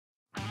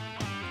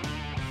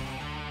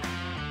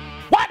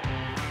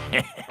No,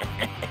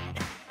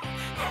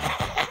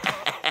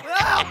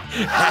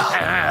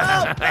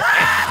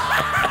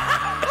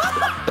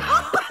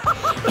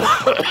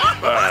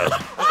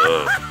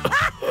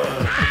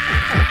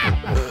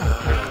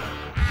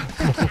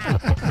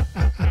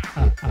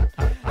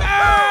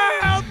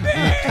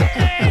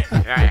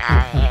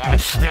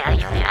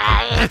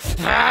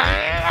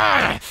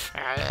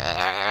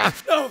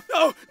 no,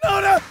 no, no,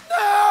 no!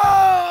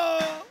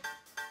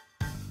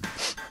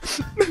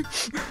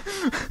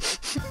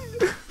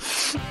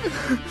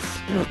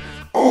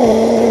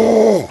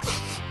 Oh!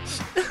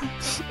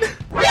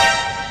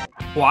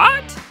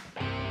 What?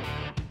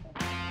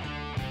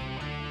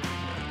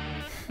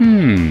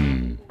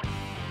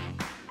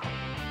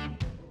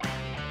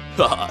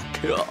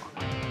 Cool.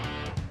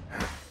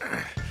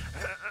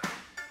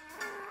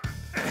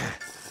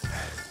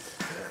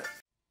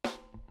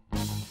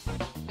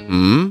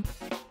 Hmm?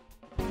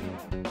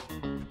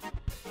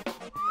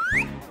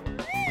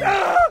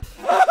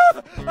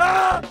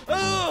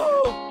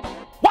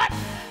 What?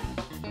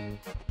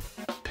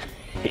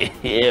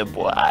 Yeah,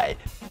 boy.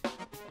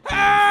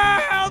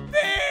 Help me!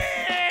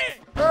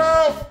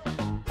 Help!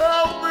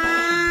 Help me!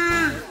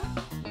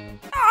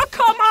 Oh,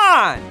 come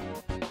on!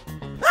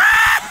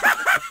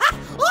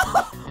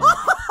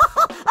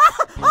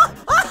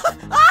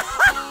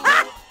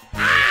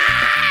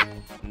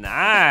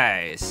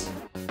 Nice.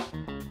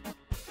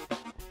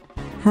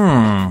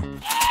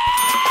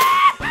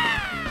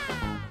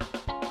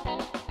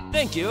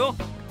 Thank you.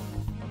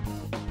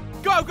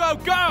 Go, go,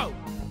 go!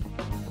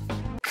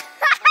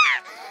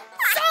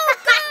 So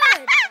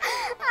good!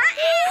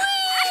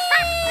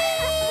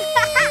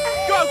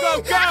 Go, go,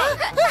 go!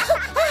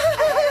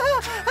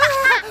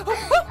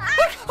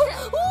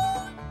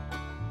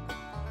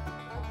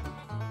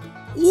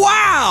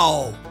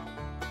 Wow!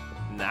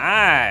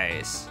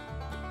 Nice.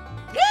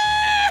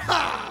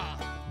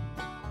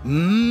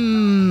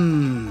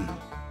 Mmm.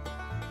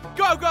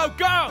 Go, go,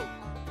 go!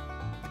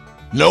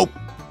 Nope.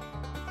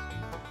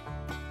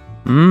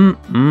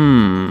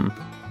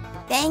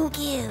 Thank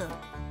you.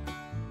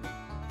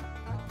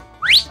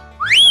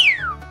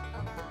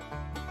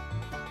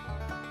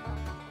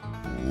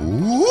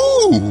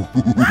 Ooh.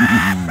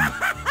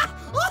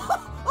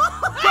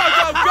 Go,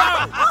 go, go!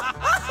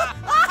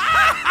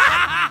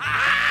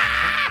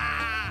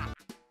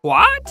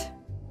 What?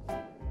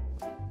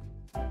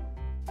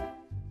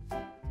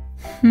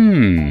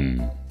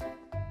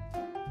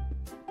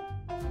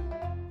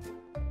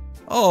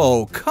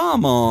 Oh,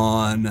 come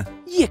on.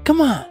 Yeah,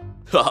 come on.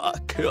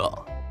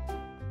 Cool.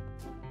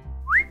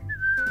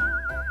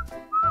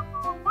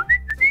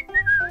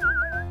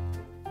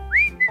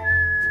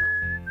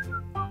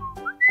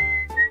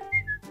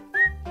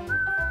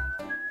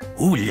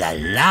 Ooh la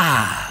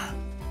la.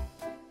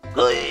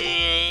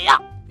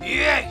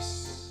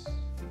 Yes.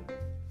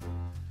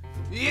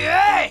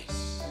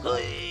 Yes.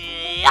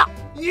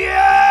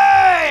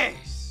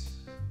 Yes.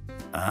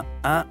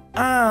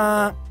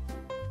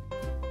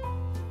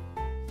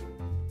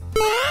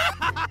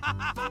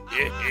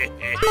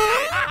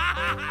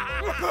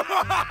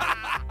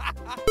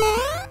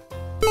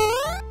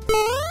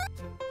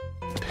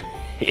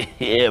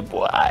 Yeah,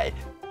 boy.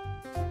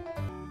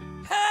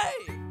 Hey.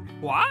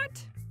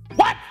 What?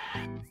 What?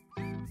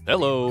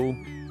 Hello.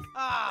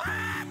 No.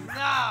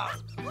 No.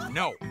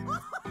 No.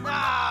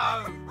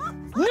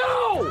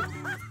 No!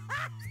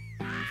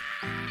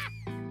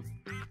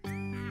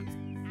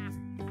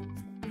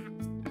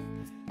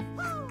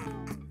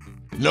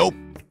 Nope.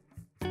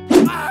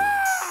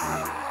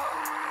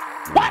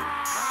 What?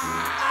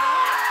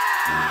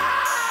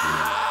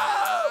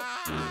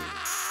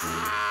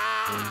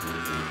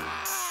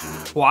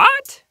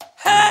 What?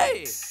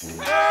 Hey!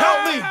 Help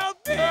me! Help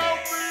me!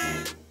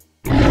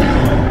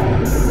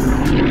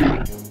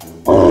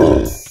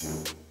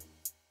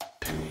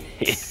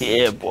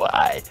 Yeah,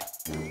 boy.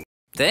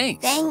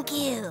 Thanks. Thank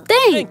you.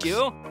 Thank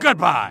you.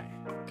 Goodbye.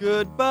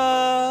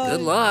 Goodbye.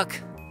 Good luck.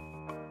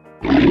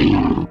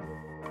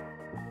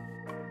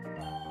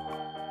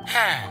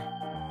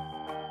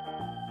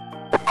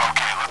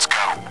 Okay, let's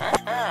go.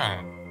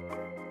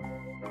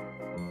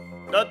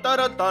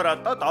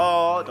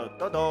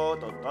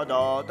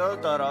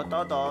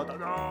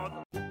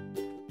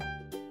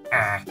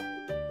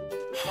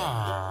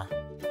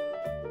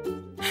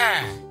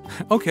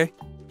 Okay.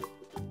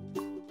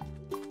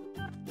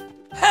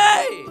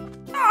 Hey!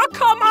 Oh,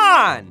 come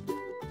on!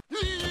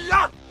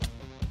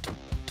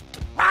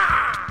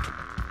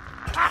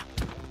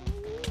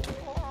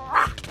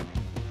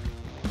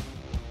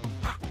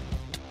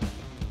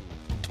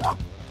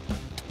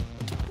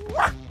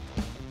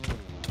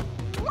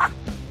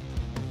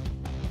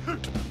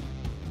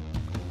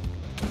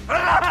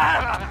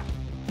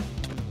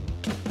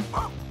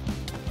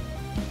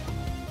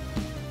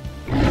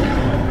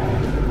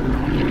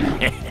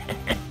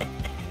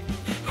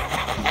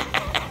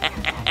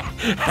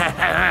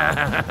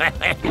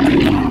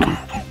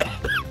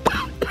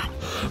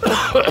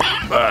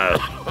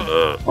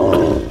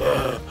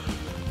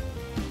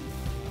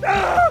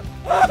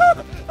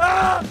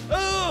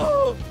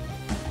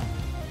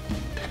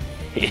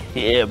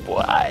 Yeah,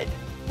 boy.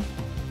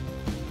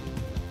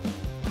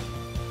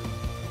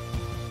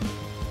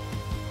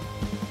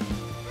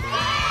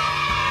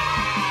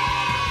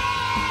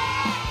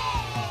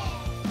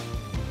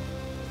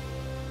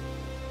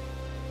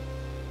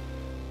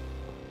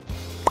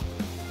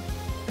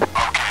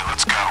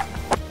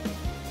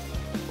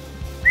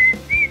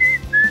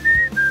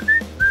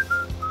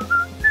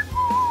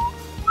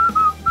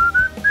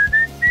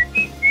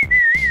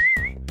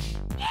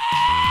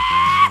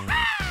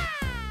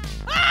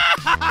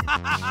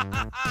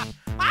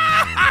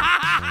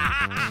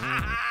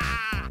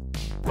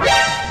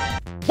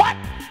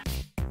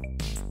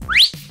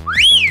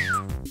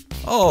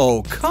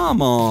 Oh,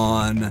 come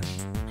on.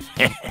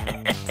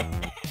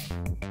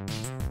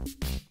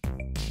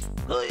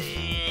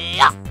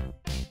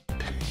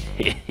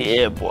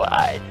 Yeah,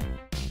 boy.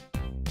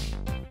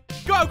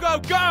 Go, go,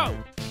 go!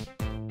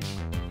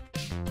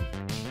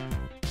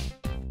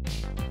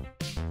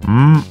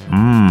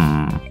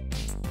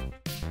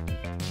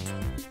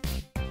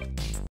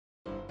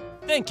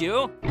 Thank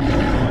you.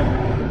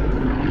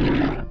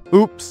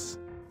 Oops.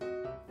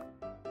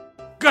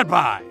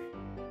 Goodbye!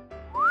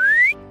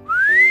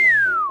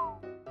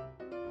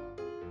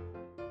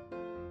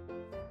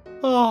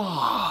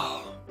 Oh.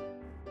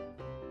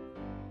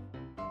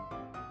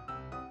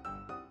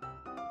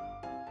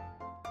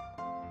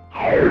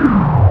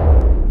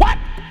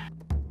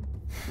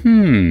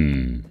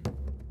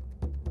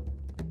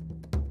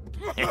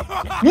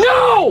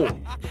 No!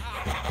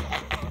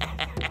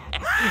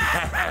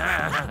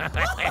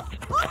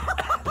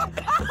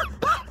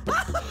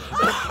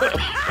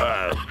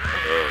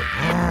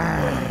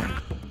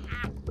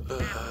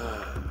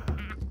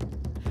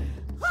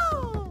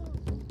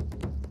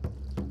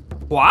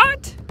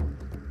 What?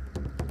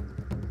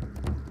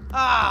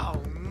 Oh,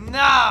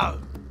 no!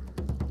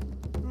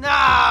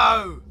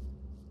 No!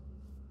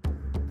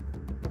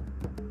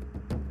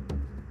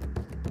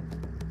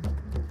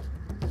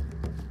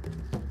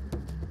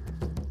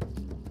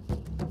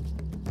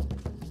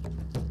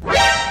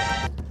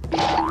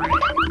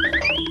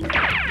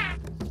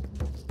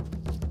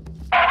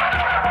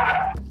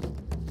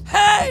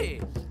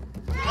 Hey!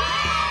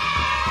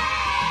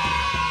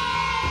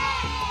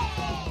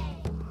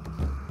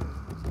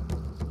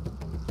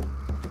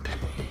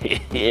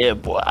 Yeah,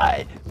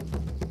 boy.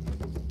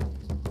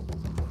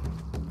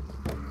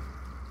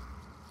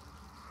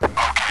 Okay,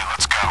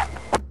 let's go.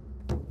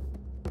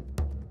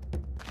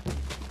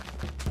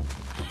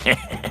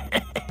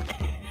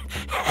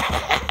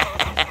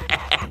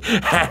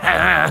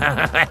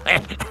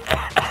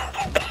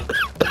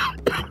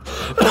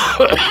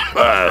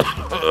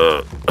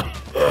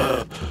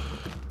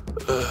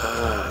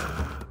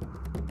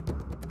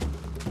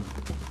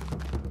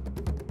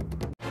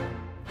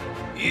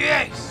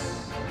 Yes!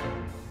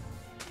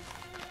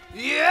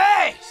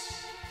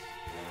 Yes!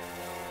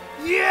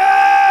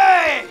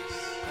 Yes!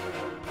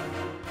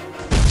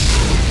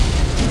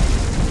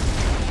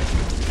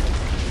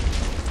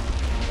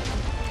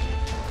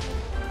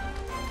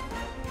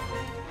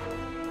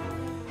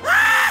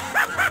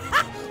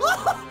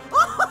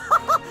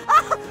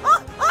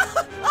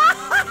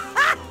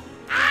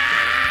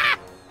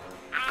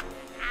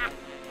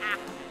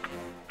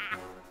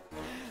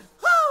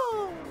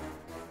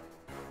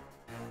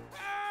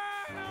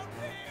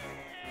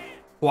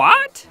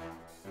 What?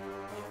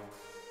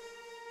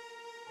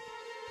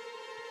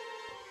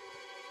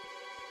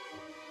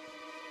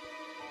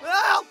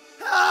 Help!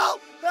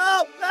 Help!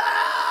 Help!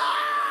 Help!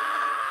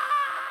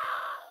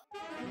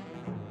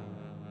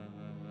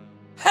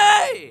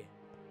 Hey!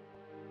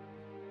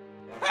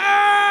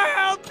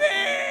 Help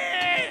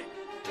me!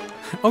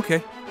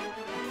 Okay.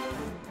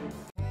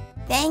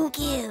 Thank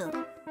you.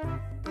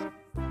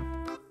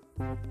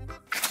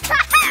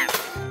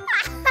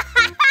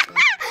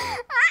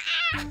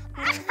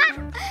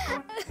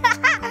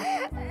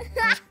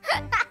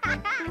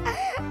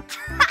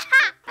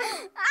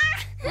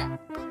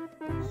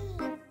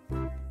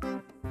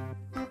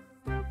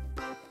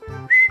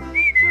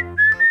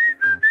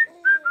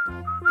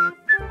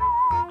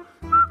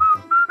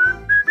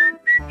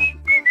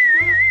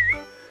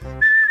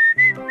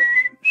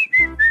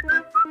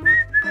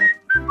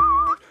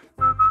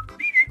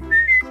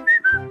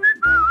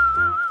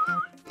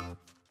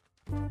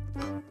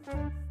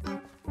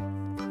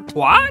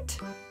 What?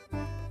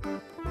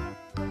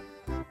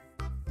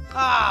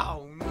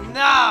 Oh,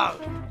 no!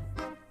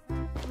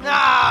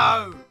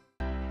 No!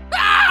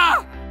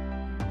 Ah!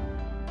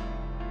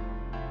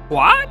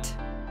 What?